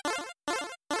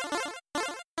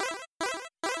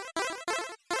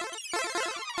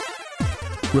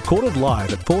Recorded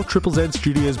live at 4ZZZ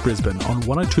Studios Brisbane on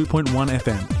 102.1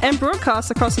 FM. And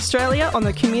broadcast across Australia on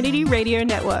the Community Radio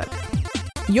Network.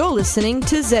 You're listening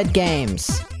to Zed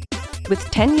Games. With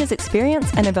 10 years experience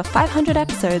and over 500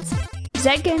 episodes,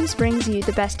 Zed Games brings you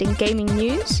the best in gaming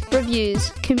news, reviews,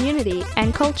 community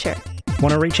and culture.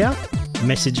 Want to reach out?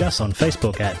 Message us on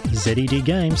Facebook at ZED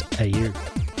Games AU.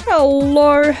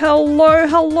 Hello.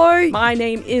 My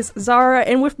name is Zahra,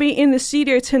 and with me in the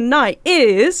studio tonight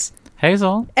is...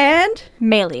 Hazel. And...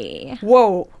 Maylee.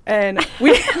 Whoa. And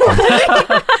we...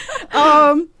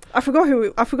 I forgot who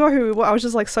we were. I was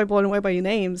just like so blown away by your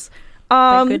names.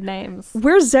 They're good names.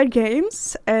 We're Zed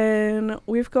Games, and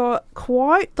we've got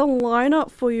quite the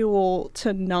lineup for you all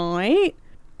tonight.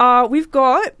 We've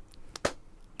got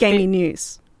gaming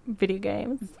news. Video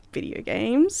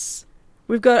games.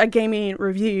 We've got a gaming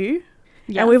review.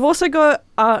 Yes. And we've also got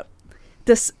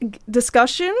this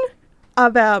discussion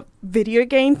about video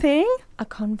game thing. A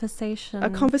conversation.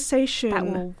 That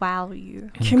will wow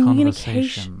you.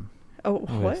 Communication. Oh,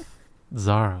 what? With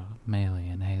Zahra,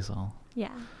 Maylee, and Hazel. Yeah.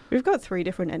 We've got three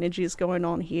different energies going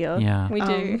on here. Yeah. We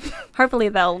do. Hopefully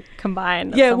they'll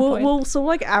combine. Yeah, at some point. we'll sort of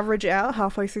like average out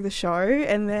halfway through the show,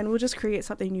 and then we'll just create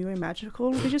something new and magical.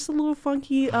 It'll be just a little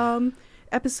funky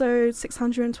episode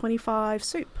 625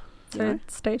 soup. So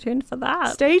stay tuned for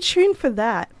that. Stay tuned for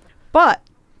that. But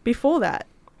before that,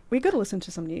 we got to listen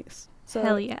to some news. So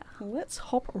Hell yeah. Let's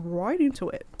hop right into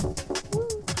it.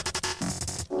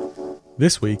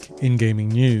 This week in gaming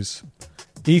news.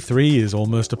 E3 is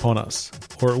almost upon us,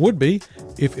 or it would be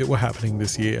if it were happening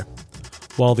this year.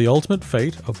 While the ultimate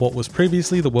fate of what was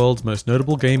previously the world's most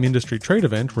notable game industry trade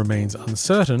event remains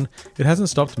uncertain, it hasn't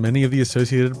stopped many of the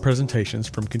associated presentations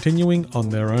from continuing on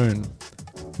their own.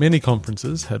 Many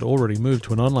conferences had already moved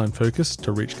to an online focus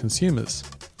to reach consumers.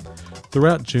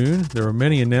 Throughout June, there are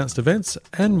many announced events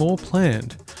and more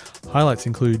planned. Highlights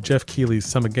include Jeff Keighley's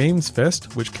Summer Games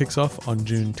Fest, which kicks off on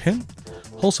June 10th,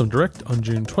 Wholesome Direct on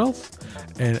June 12th,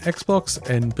 and Xbox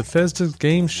and Bethesda's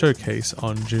Game Showcase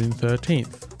on June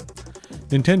 13th.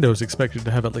 Nintendo is expected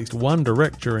to have at least one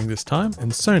Direct during this time,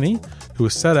 and Sony, who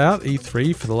has sat out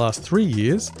E3 for the last 3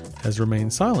 years, has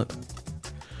remained silent.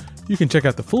 You can check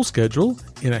out the full schedule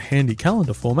in a handy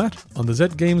calendar format on the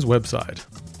Zed Games website.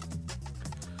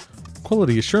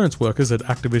 Quality assurance workers at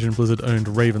Activision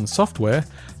Blizzard-owned Raven Software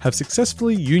have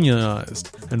successfully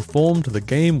unionized and formed the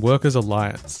Game Workers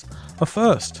Alliance, a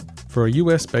first for a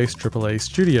US-based AAA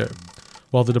studio.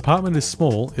 While the department is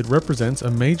small, it represents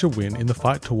a major win in the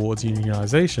fight towards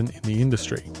unionization in the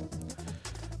industry.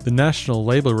 The National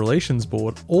Labor Relations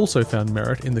Board also found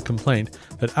merit in the complaint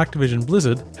that Activision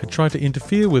Blizzard had tried to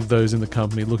interfere with those in the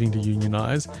company looking to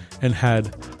unionize and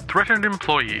had threatened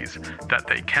employees that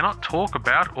they cannot talk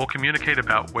about or communicate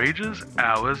about wages,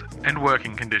 hours, and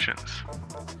working conditions.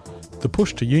 The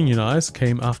push to unionize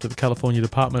came after the California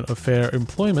Department of Fair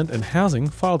Employment and Housing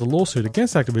filed a lawsuit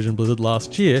against Activision Blizzard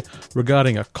last year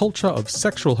regarding a culture of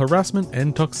sexual harassment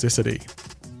and toxicity.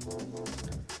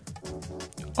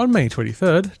 On May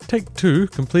 23rd, Take-Two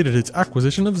completed its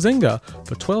acquisition of Zynga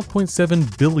for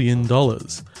 $12.7 billion.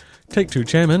 Take-Two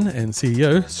chairman and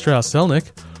CEO Strauss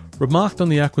Zelnick remarked on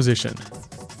the acquisition.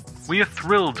 "We are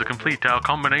thrilled to complete our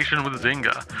combination with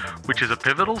Zynga, which is a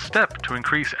pivotal step to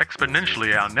increase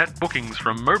exponentially our net bookings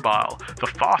from mobile, the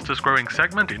fastest growing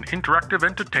segment in interactive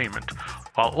entertainment,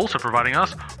 while also providing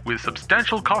us with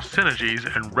substantial cost synergies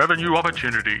and revenue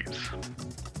opportunities."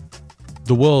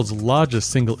 The world's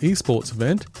largest single esports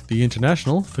event, the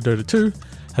International for Dota 2,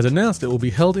 has announced it will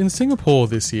be held in Singapore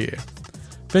this year.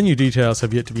 Venue details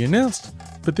have yet to be announced,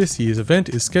 but this year's event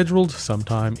is scheduled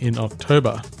sometime in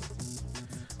October.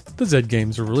 The Zed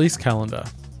Games release calendar.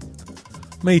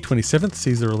 May 27th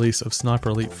sees the release of Sniper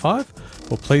Elite 5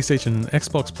 for PlayStation and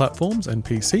Xbox platforms and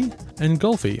PC, and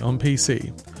Golfy on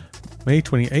PC. May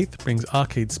 28th brings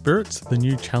Arcade Spirits, The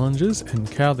New Challengers, and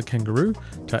Cow the Kangaroo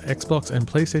to Xbox and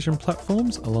PlayStation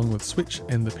platforms, along with Switch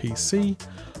and the PC.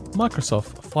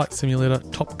 Microsoft Flight Simulator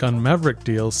Top Gun Maverick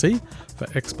DLC for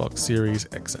Xbox Series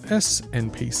X and S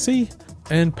and PC,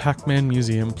 and Pac-Man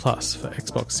Museum Plus for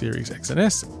Xbox Series X and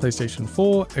S, PlayStation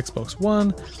 4, Xbox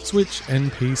One, Switch,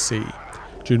 and PC.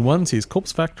 June 1 sees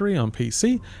Corpse Factory on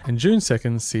PC, and June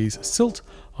 2nd sees Silt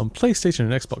on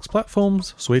PlayStation and Xbox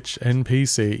platforms, Switch, and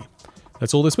PC.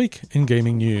 That's all this week in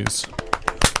gaming news.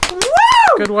 Woo!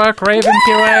 Good work, Raven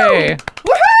QA.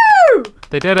 Woohoo!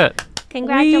 They did it.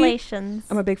 Congratulations.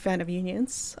 I'm a big fan of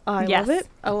unions. I Yes. love it.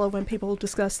 I love when people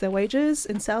discuss their wages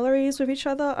and salaries with each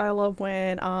other. I love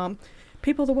when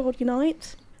people of the world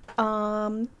unite.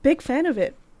 Big fan of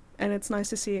it. And it's nice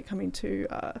to see it coming to...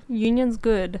 Union's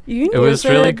good. It was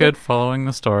really good following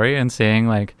the story and seeing,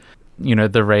 like,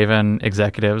 the Raven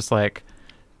executives like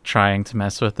trying to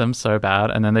mess with them so bad,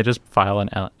 and then they just file an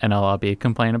NLRB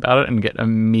complaint about it and get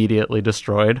immediately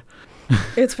destroyed.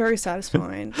 It's very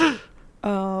satisfying.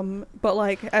 But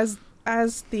like as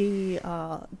the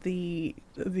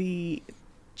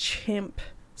chimp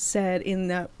said in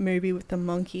that movie with the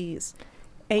monkeys,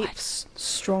 apes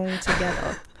strong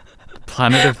together.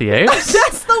 Planet of the Apes?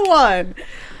 That's the one.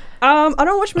 I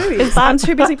don't watch movies. I'm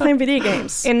too busy playing video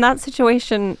games. In that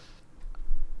situation,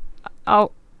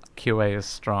 QA is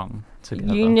strong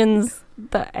together. Unions,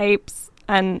 the apes,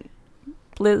 and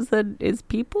Blizzard is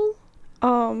people?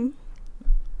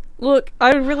 Look,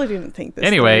 I really didn't think this.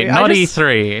 Anyway, through. not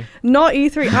E3. Not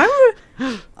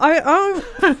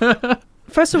E3.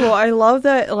 First of all, I love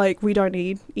that like we don't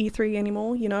need E3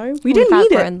 anymore, We didn't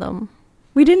need it. Them.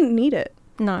 We didn't need it.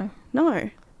 No.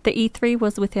 The E3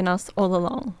 was within us all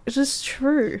along. It's just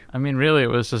true. I mean, really, it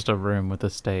was just a room with a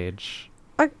stage.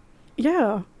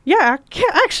 Yeah,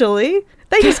 actually.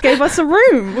 They just gave us a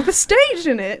room with a stage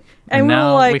in it. And now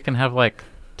we were like... we can have,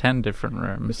 10 different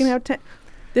rooms. We can have 10...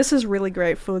 This is really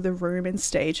great for the room and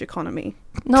stage economy.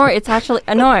 No, it's actually...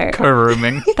 No.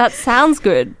 Co-rooming. That sounds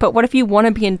good, but what if you want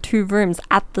to be in 2 rooms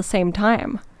at the same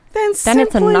time? Then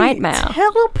it's a nightmare.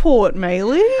 Teleport,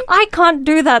 Maylee. I can't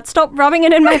do that. Stop rubbing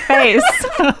it in my face.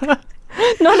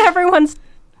 Not everyone's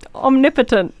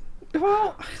omnipotent.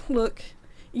 Well, look,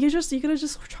 you gotta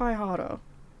just try harder.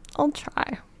 I'll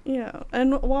try. Yeah,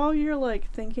 and while you're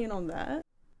thinking on that,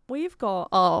 we've got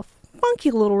a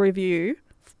funky little review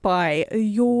by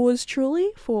yours truly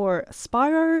for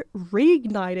Spyro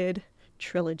Reignited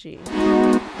Trilogy.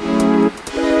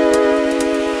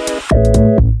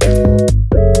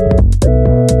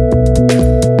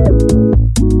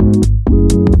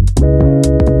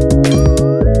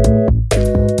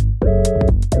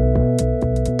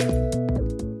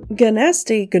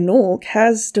 Ganasty Gnorc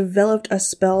has developed a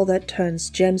spell that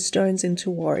turns gemstones into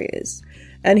warriors,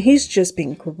 and he's just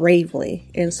been gravely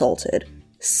insulted.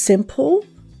 Simple?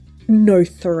 No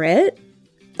threat?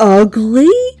 Ugly?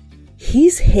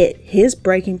 He's hit his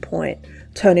breaking point,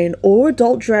 turning all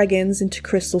adult dragons into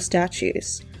crystal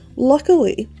statues.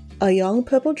 Luckily, a young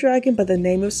purple dragon by the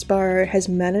name of Spyro has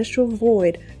managed to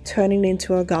avoid turning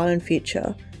into a garden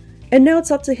feature, and now it's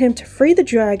up to him to free the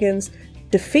dragons,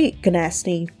 defeat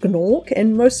Ganasty Gnorc,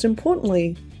 and most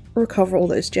importantly, recover all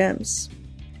those gems.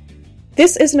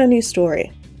 This isn't a new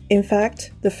story. In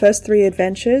fact, the first 3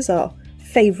 adventures our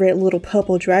favourite little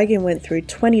purple dragon went through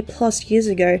 20 plus years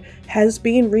ago has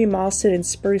been remastered and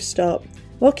spruced up,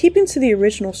 while keeping to the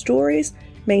original stories,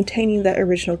 maintaining that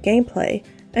original gameplay,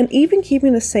 and even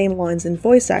keeping the same lines and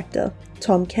voice actor,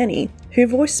 Tom Kenny, who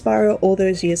voiced Spyro all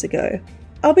those years ago.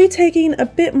 I'll be taking a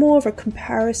bit more of a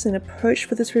comparison approach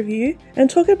for this review and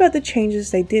talk about the changes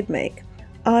they did make.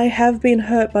 I have been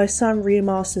hurt by some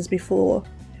remasters before.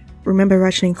 Remember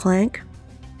Ratchet & Clank?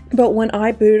 But when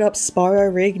I booted up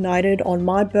Spyro Reignited on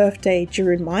my birthday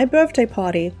during my birthday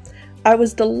party, I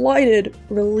was delighted,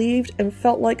 relieved, and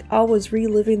felt like I was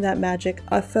reliving that magic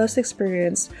I first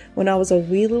experienced when I was a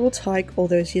wee little tyke all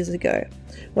those years ago,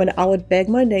 when I would beg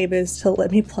my neighbours to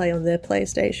let me play on their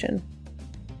PlayStation.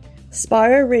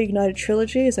 Spyro Reignited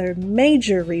Trilogy is a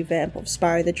major revamp of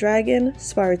Spyro the Dragon,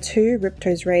 Spyro 2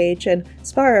 Ripto's Rage, and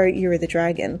Spyro Uri the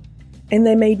Dragon, and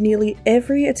they made nearly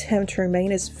every attempt to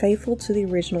remain as faithful to the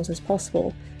originals as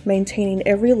possible, maintaining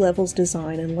every level's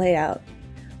design and layout.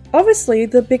 Obviously,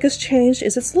 the biggest change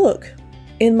is its look.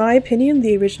 In my opinion,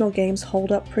 the original games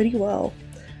hold up pretty well.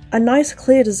 A nice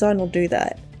clear design will do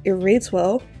that, it reads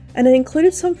well, and it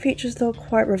included some features that were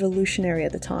quite revolutionary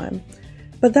at the time.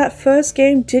 But that first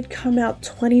game did come out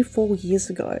 24 years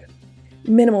ago.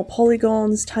 Minimal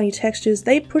polygons, tiny textures,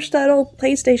 they pushed that old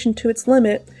PlayStation to its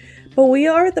limit, but we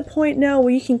are at the point now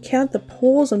where you can count the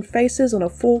pores on faces on a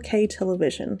 4K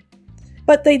television.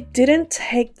 But they didn't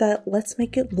take that let's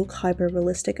make it look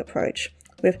hyper-realistic approach,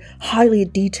 with highly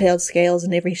detailed scales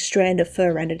and every strand of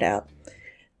fur rendered out.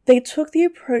 They took the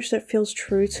approach that feels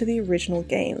true to the original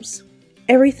games.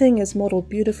 Everything is modelled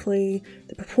beautifully,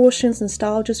 the proportions and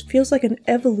style just feels like an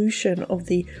evolution of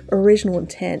the original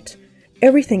intent.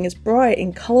 Everything is bright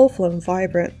and colourful and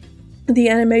vibrant. The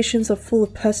animations are full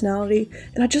of personality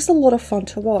and are just a lot of fun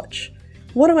to watch.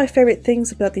 One of my favourite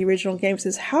things about the original games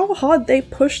is how hard they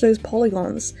push those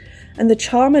polygons, and the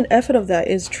charm and effort of that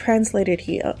is translated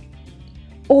here.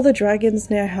 All the dragons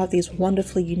now have these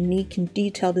wonderfully unique and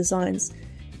detailed designs,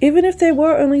 even if they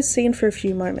were only seen for a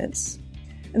few moments.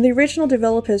 And the original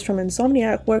developers from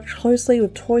Insomniac worked closely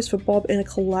with Toys for Bob in a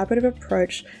collaborative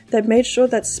approach that made sure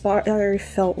that Spyro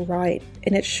felt right,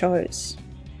 and it shows.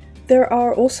 There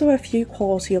are also a few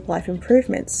quality of life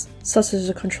improvements, such as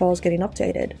the controls getting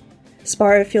updated.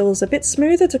 Spyro feels a bit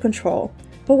smoother to control,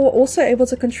 but we're also able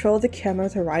to control the camera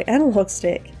with the right analog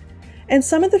stick. And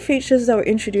some of the features that were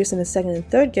introduced in the second and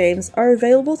third games are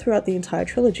available throughout the entire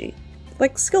trilogy,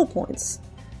 like skill points.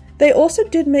 They also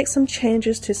did make some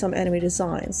changes to some enemy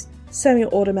designs.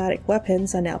 Semi-automatic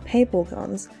weapons are now paintball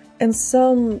guns, and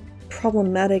some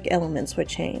problematic elements were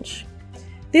changed.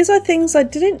 These are things I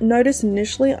didn't notice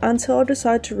initially until I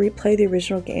decided to replay the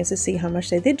original games to see how much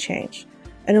they did change,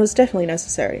 and it was definitely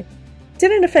necessary.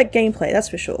 Didn't affect gameplay, that's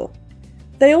for sure.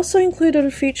 They also included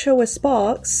a feature where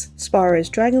Sparks, Spyro's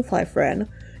dragonfly friend,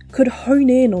 could hone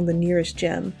in on the nearest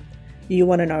gem. You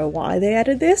want to know why they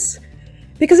added this?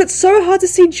 Because it's so hard to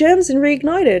see gems in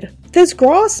Reignited. There's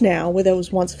grass now where there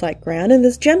was once flat ground, and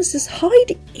there's gems just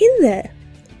hide in there.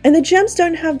 And the gems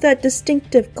don't have that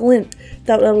distinctive glint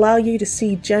that would allow you to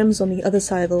see gems on the other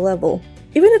side of the level,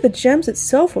 even if the gems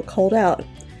itself were called out.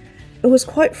 It was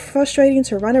quite frustrating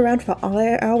to run around for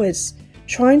hours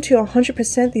trying to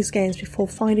 100% these games before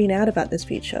finding out about this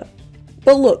feature.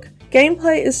 But look,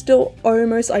 gameplay is still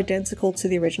almost identical to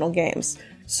the original games,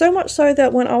 so much so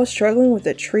that when I was struggling with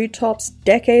the treetops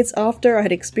decades after I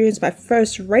had experienced my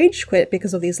first rage quit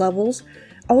because of these levels,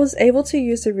 I was able to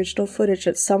use the original footage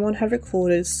that someone had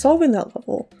recorded solving that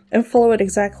level and follow it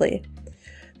exactly.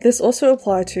 This also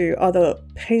applied to other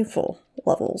painful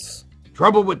levels.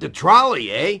 Trouble with the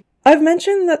trolley, eh? I've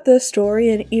mentioned that the story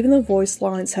and even the voice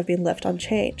lines have been left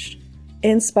unchanged.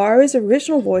 And Spyro's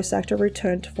original voice actor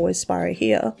returned to voice Spyro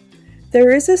here. There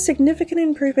is a significant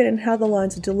improvement in how the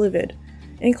lines are delivered,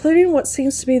 including what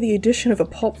seems to be the addition of a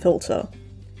pop filter.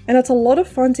 And it's a lot of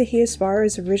fun to hear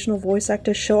Spyro's original voice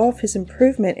actor show off his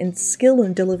improvement in skill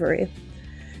and delivery.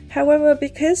 However,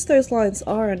 because those lines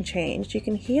are unchanged, you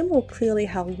can hear more clearly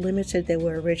how limited they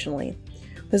were originally.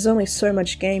 There's only so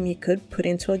much game you could put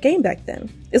into a game back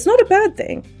then. It's not a bad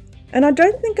thing, and I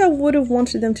don't think I would have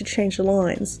wanted them to change the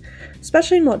lines,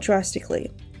 especially not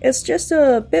drastically. It's just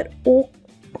a bit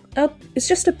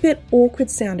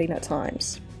awkward sounding at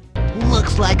times.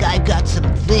 Looks like I've got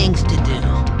some things to do.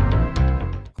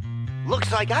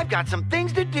 Looks like I've got some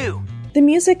things to do. The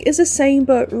music is the same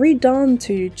but redone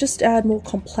to just add more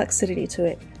complexity to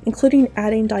it, including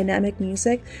adding dynamic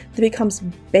music that becomes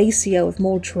bassier with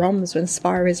more drums when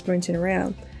Spyro is sprinting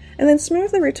around, and then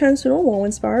smoothly returns to normal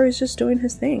when Spyro is just doing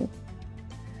his thing.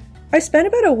 I spent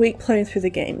about a week playing through the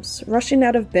games, rushing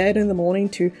out of bed in the morning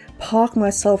to park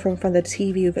myself in front of the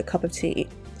TV with a cup of tea.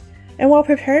 And while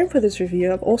preparing for this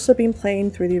review, I've also been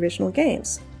playing through the original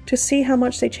games, to see how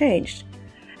much they changed.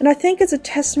 And I think it's a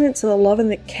testament to the love and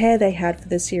the care they had for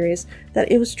the series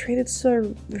that it was treated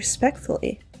so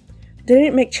respectfully. They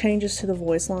didn't make changes to the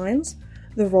voice lines,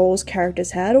 the roles characters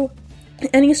had, or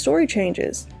any story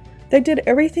changes. They did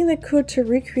everything they could to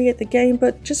recreate the game,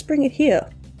 but just bring it here,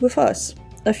 with us,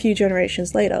 a few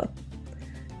generations later.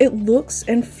 It looks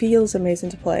and feels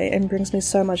amazing to play and brings me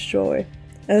so much joy.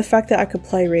 And the fact that I could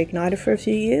play Reignited for a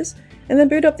few years, and then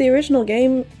boot up the original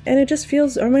game, and it just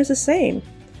feels almost the same.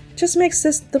 Just makes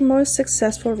this the most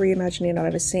successful reimagining I've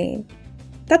ever seen.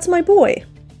 That's my boy.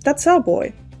 That's our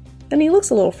boy. And he looks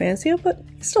a little fancier, but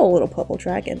he's still a little purple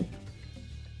dragon.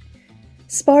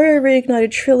 Spyro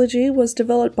Reignited Trilogy was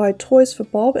developed by Toys for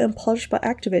Bob and published by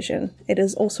Activision. It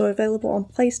is also available on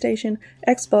PlayStation,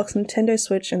 Xbox, Nintendo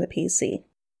Switch, and the PC.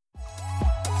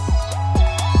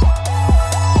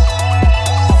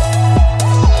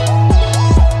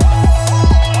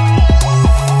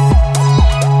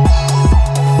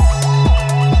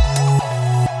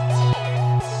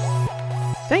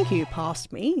 Thank you,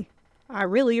 past me. I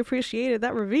really appreciated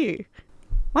that review.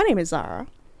 My name is Zahra.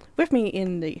 With me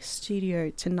in the studio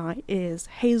tonight is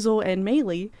Hazel and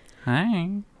Maylee.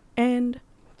 Hi. And do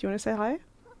you want to say hi?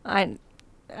 I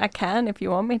can if you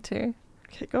want me to.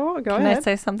 Okay, go ahead. Can I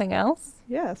say something else?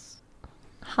 Yes.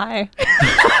 Hi.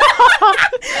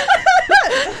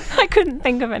 I couldn't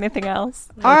think of anything else.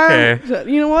 Okay.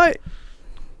 You know what?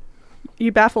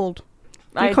 You baffled.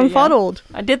 You confuddled.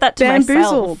 I did that to bamboozled.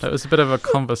 myself. That was a bit of a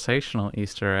conversational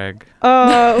Easter egg.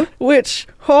 Was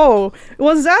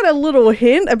that a little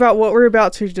hint about what we're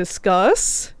about to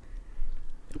discuss?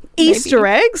 Maybe. Easter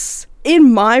eggs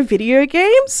in my video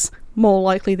games? More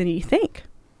likely than you think.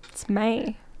 It's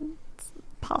May. It's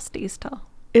past Easter.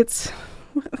 It's...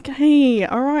 Okay,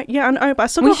 alright. Yeah, I know, but I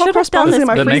still got We hot should cross have done buns this in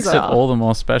my That freezer. makes it all the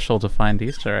more special to find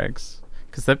Easter eggs.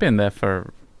 Because they've been there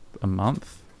for a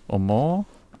month or more.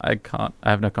 I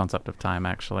have no concept of time,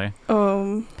 actually.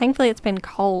 Thankfully it's been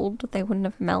cold. They wouldn't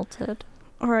have melted.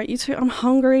 Alright, you two, I'm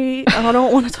hungry. I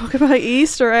don't want to talk about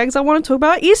Easter eggs. I want to talk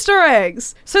about Easter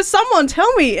eggs. So someone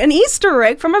tell me an Easter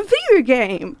egg from a video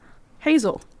game.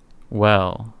 Hazel.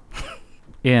 Well,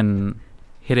 in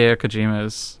Hideo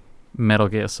Kojima's Metal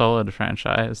Gear Solid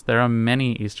franchise, there are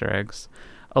many Easter eggs.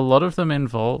 A lot of them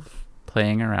involve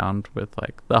playing around with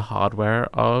like the hardware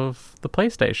of the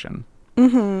PlayStation.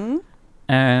 Mm-hmm.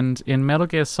 And in Metal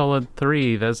Gear Solid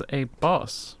 3, there's a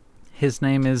boss. His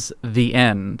name is The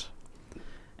End.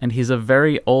 And he's a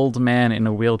very old man in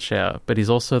a wheelchair, but he's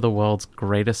also the world's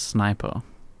greatest sniper.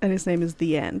 And his name is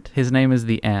The End. His name is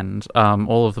The End.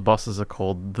 All of the bosses are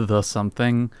called the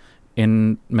something.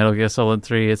 In Metal Gear Solid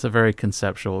 3, it's a very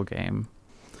conceptual game.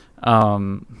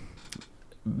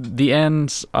 The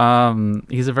End,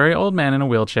 he's a very old man in a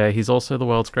wheelchair. He's also the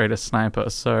world's greatest sniper.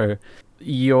 So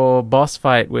your boss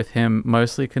fight with him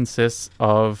mostly consists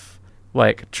of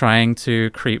like trying to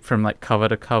creep from like cover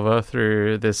to cover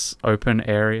through this open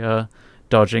area,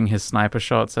 dodging his sniper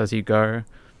shots as you go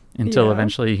until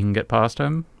eventually you can get past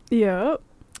him. Yeah.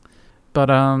 But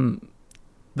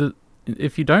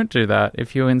if you don't do that,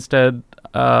 if you instead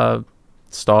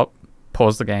stop,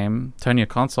 pause the game, turn your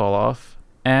console off,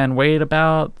 and wait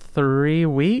about 3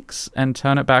 weeks and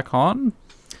turn it back on,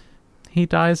 he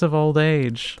dies of old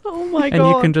age. Oh my god. And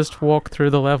you can just walk through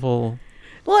the level.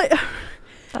 Like,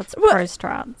 that's pro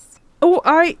strats.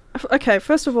 Okay,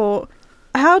 first of all,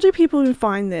 how do people even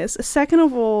find this? Second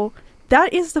of all,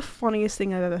 that is the funniest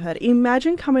thing I've ever heard.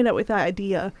 Imagine coming up with that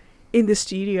idea in the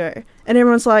studio and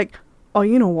everyone's like, oh,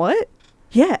 you know what?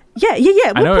 Yeah,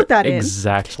 we'll put that in. I know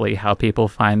exactly how people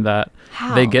find that.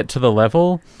 How? They get to the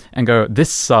level and go,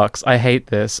 this sucks, I hate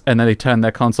this, and then they turn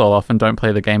their console off and don't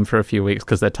play the game for a few weeks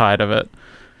because they're tired of it.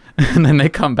 And then they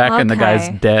come back and the guy's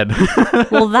dead.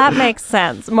 Well, that makes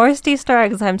sense. Most Easter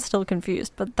eggs, I'm still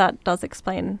confused, but that does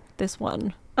explain this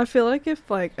one. I feel like if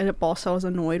like a boss I was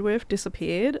annoyed with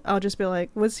disappeared, I'll just be like,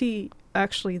 was he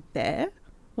actually there?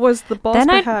 Was the boss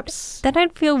Then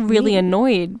I'd feel really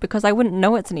annoyed because I wouldn't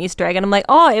know it's an Easter egg, and I'm like,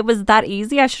 oh, it was that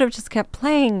easy. I should have just kept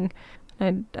playing.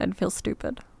 I'd feel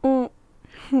stupid.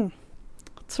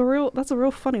 That's a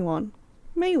real funny one.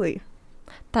 Maylee.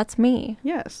 That's me.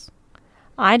 Yes.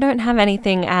 I don't have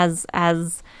anything as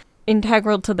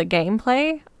integral to the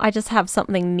gameplay. I just have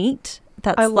something neat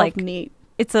that's like neat.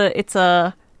 It's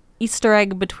a Easter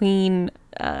egg between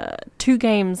two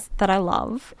games that I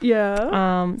love.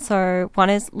 Yeah. So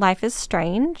one is Life is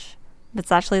Strange.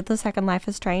 It's actually the second Life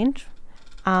is Strange.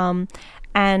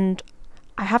 And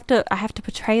I have to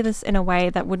portray this in a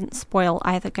way that wouldn't spoil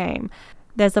either game.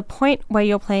 There's a point where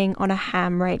you're playing on a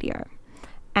ham radio.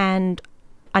 And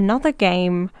another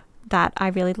game that I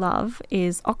really love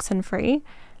is Oxenfree,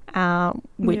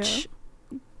 which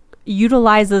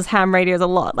utilizes ham radios a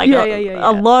lot. Like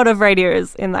a lot of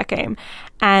radios in that game.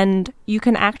 And you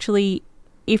can actually,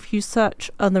 if you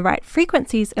search on the right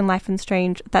frequencies in Life is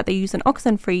Strange that they use in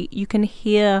Oxenfree, you can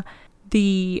hear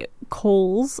the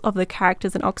calls of the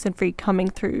characters in Oxenfree coming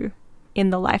through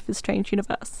in the Life is Strange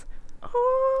universe.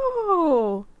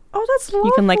 Oh, that's lovely.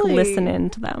 You can like listen in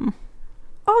to them.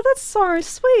 Oh, that's so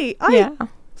sweet. See,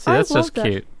 that's just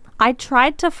cute. I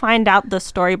tried to find out the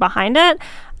story behind it.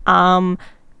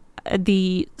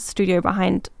 The studio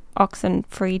behind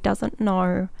Oxenfree doesn't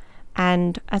know,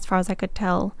 and as far as I could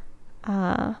tell,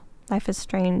 Life is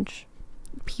Strange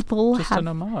people just an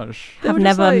homage. have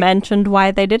never mentioned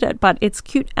why they did it, but it's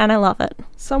cute and I love it.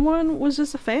 Someone was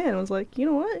just a fan. Was like, you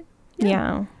know what?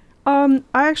 Yeah. I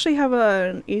actually have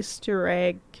an Easter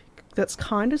egg that's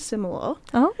kind of similar.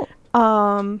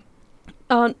 Oh.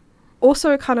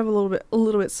 Also kind of a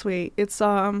little bit sweet. It's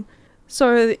so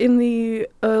in the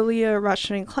earlier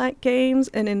Ratchet and Clank games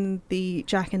and in the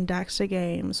Jak and Daxter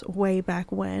games way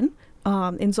back when,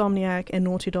 Insomniac and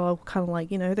Naughty Dog kind of like,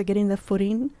 they're getting their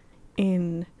footing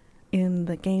in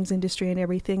the games industry and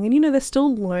everything, and they're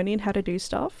still learning how to do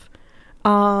stuff.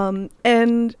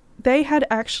 And they had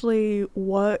actually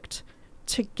worked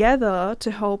together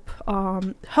to help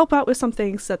out with some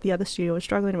things that the other studio was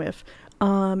struggling with.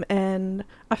 And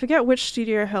I forget which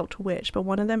studio helped which, but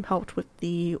one of them helped with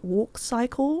the walk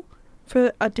cycle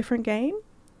for a different game,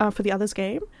 for the other's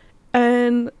game.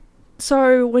 And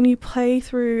so when you play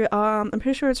through, I'm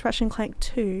pretty sure it's Ratchet and Clank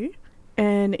 2,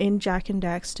 and in Jak and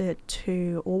Daxter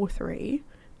 2 or 3,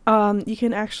 you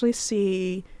can actually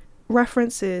see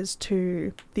references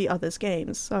to the other's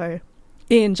games. So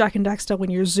in Jak and Daxter, when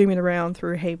you're zooming around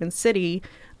through Haven City,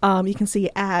 you can see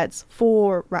ads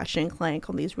for Ratchet and Clank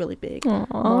on these really big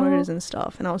monitors and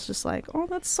stuff. And I was just like, oh,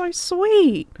 that's so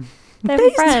sweet. They're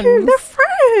friends. They're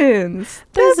friends.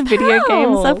 Those video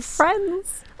games are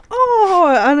friends.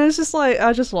 Oh, and it's just like,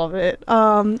 I just love it.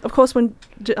 Of course, when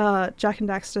Jak and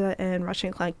Daxter and Ratchet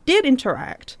and Clank did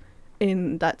interact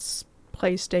in that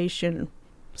PlayStation,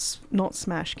 not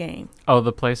Smash game. Oh,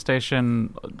 the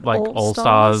PlayStation, like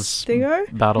All-Stars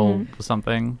Thingo? battle or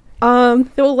something.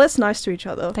 They were less nice to each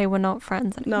other. They were not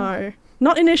friends anymore. No,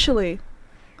 not initially.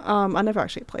 I never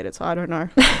actually played it, so I don't know.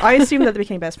 I assume that they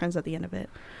became best friends at the end of it.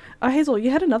 Hazel,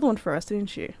 you had another one for us,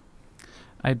 didn't you?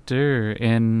 I do,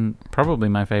 in probably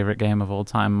my favorite game of all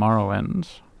time, Morrowind,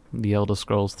 The Elder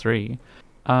Scrolls 3.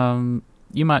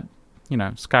 You might,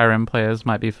 Skyrim players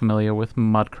might be familiar with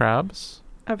mud crabs.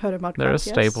 I've heard of mud crabs,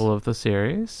 They're a staple of the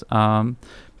series.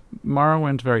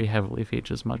 Morrowind very heavily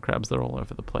features mud crabs. They're all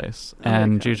over the place.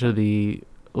 And due to the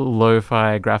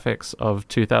lo-fi graphics of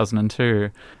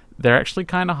 2002, they're actually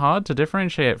kind of hard to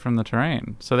differentiate from the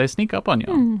terrain. So they sneak up on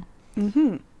you.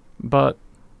 Mm-hmm. But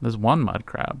there's one mud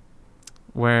crab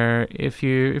where if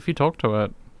you talk to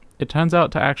it, it turns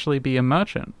out to actually be a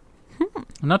merchant.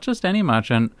 Not just any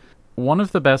merchant, one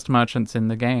of the best merchants in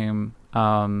the game.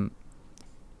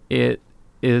 It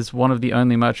is one of the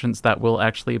only merchants that will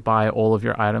actually buy all of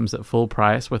your items at full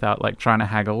price without trying to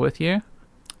haggle with you.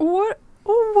 What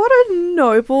a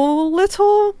noble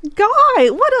little guy.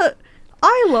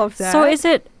 I love that. So is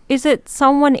it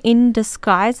someone in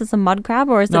disguise as a mud crab,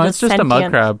 or is it it's just a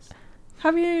mud crab?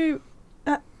 Have you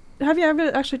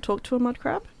ever actually talked to a mud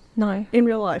crab? No. In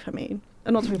real life, I mean.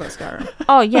 I'm not talking about Skyrim.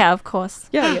 Oh, yeah, of course.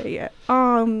 Yeah. They're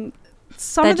Of them,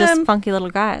 just funky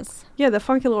little guys. Yeah, they're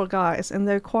funky little guys, and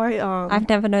they're quite... I've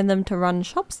never known them to run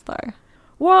shops, though.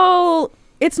 Well,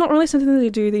 it's not really something that they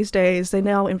do these days. They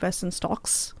now invest in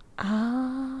stocks.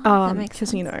 That makes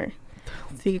sense. Because,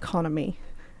 the economy.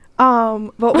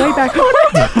 But way back...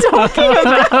 What are you talking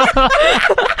about?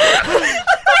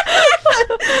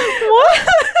 What?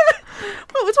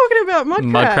 What, we're talking about mud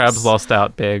crabs. Mud crabs lost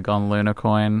out big on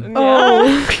Lunacoin.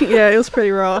 Oh, yeah, it was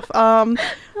pretty rough. But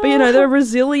they're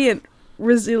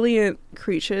resilient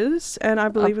creatures, and I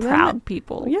believe in them. Proud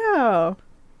people. Yeah,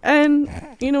 and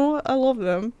I love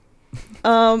them.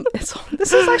 This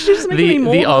is actually just making me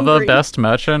more the hungry. other best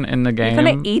merchant in the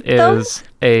game is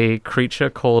a creature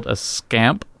called a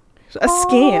scamp. A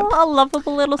scamp. Oh, a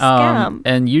lovable little scamp.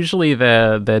 And usually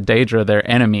they're Daedra, they're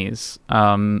enemies.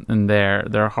 And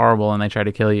they're horrible and they try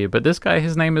to kill you. But this guy,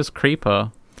 his name is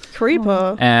Creeper.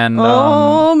 And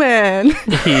man.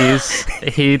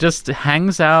 he just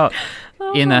hangs out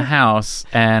in a house,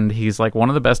 and he's one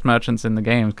of the best merchants in the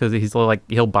game because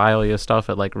he'll buy all your stuff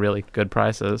at really good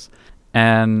prices.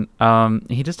 And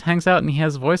he just hangs out and he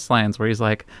has voice lines where he's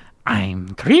like,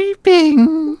 I'm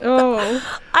creeping. Oh,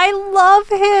 I love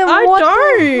him.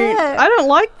 I don't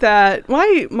like that.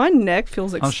 My neck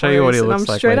feels exposed. I'll show you what he looks and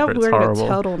I'm straight up wearing horrible. a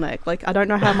turtleneck. I don't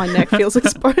know how my neck feels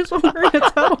exposed when wearing a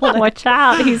turtleneck. Watch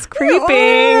out, he's creeping.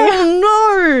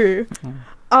 Oh,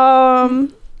 no.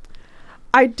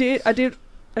 I did.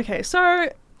 Okay, so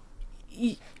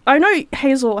I know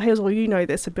Hazel, you know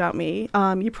this about me.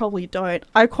 You probably don't.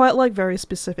 I quite like very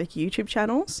specific YouTube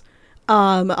channels.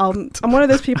 I'm one of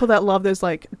those people that love those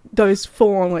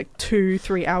full-on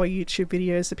 2-3 hour YouTube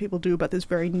videos that people do about this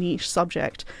very niche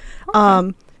subject.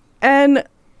 And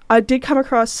I did come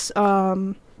across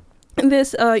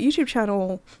this YouTube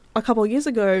channel a couple of years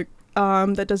ago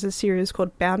that does a series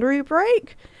called Boundary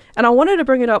Break. And I wanted to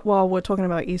bring it up while we're talking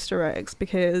about Easter eggs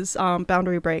because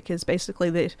Boundary Break is basically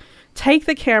they take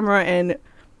the camera and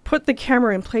put the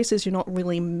camera in places you're not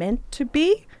really meant to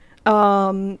be.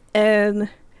 And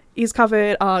he's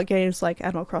covered games like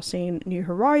Animal Crossing New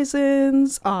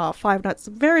Horizons,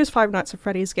 various Five Nights at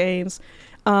Freddy's games.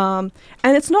 And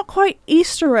it's not quite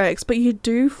Easter eggs, but you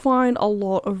do find a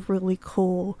lot of really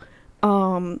cool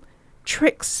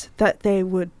tricks that they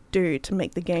would do to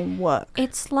make the game work.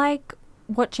 It's like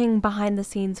watching behind the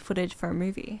scenes footage for a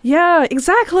movie. Yeah,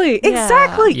 exactly.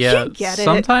 Exactly. Yeah, you get it.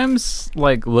 Sometimes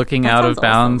looking out of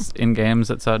bounds in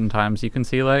games at certain times, you can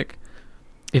see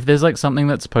if there's something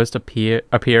that's supposed to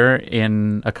appear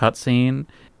in a cutscene,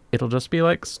 it'll just be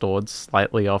stored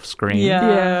slightly off screen.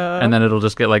 Yeah. And then it'll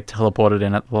just get teleported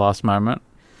in at the last moment.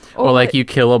 Or you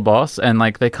kill a boss and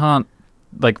they can't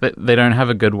they don't have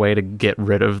a good way to get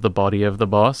rid of the body of the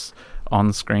boss on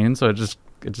the screen, so it just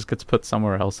gets put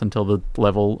somewhere else until the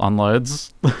level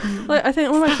unloads. I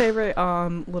think one of my favorite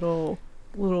little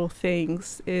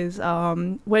things is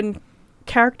when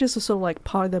characters are sort of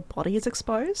part of their body is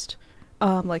exposed.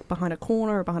 Behind a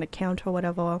corner or behind a counter or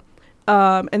whatever.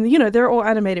 And, they're all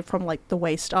animated from, the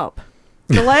waist up.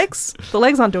 The legs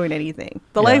aren't doing anything.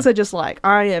 The legs are just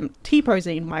I am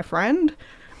T-posing, my friend.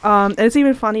 And it's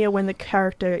even funnier when the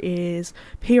character is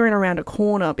peering around a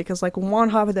corner because, one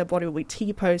half of their body will be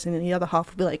T-posing and the other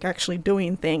half will be, actually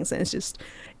doing things. And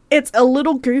it's a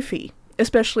little goofy,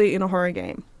 especially in a horror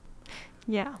game.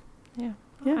 Yeah.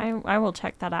 I will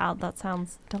check that out. That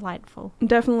sounds delightful.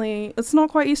 Definitely. It's not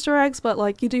quite Easter eggs,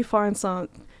 but you do find some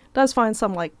does find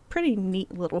some like pretty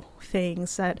neat little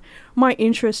things that might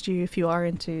interest you if you are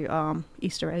into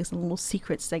Easter eggs and little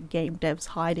secrets that game devs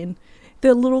hide in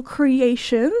their little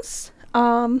creations.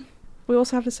 We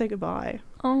also have to say goodbye.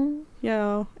 Oh,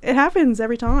 yeah, it happens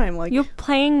every time. Like, you're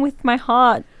playing with my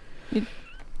heart. You're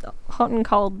hot and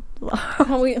cold.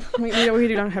 we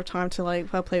don't have time to like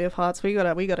play with hearts. We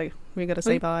gotta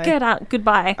say bye. Get out.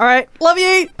 Goodbye. All right, love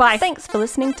you. Bye. Thanks for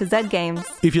listening to Zed Games.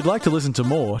 If you'd like to listen to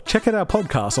more, check out our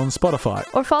podcast on Spotify.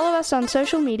 Or follow us on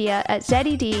social media at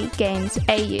Zed Games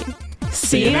AU.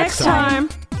 See you next time.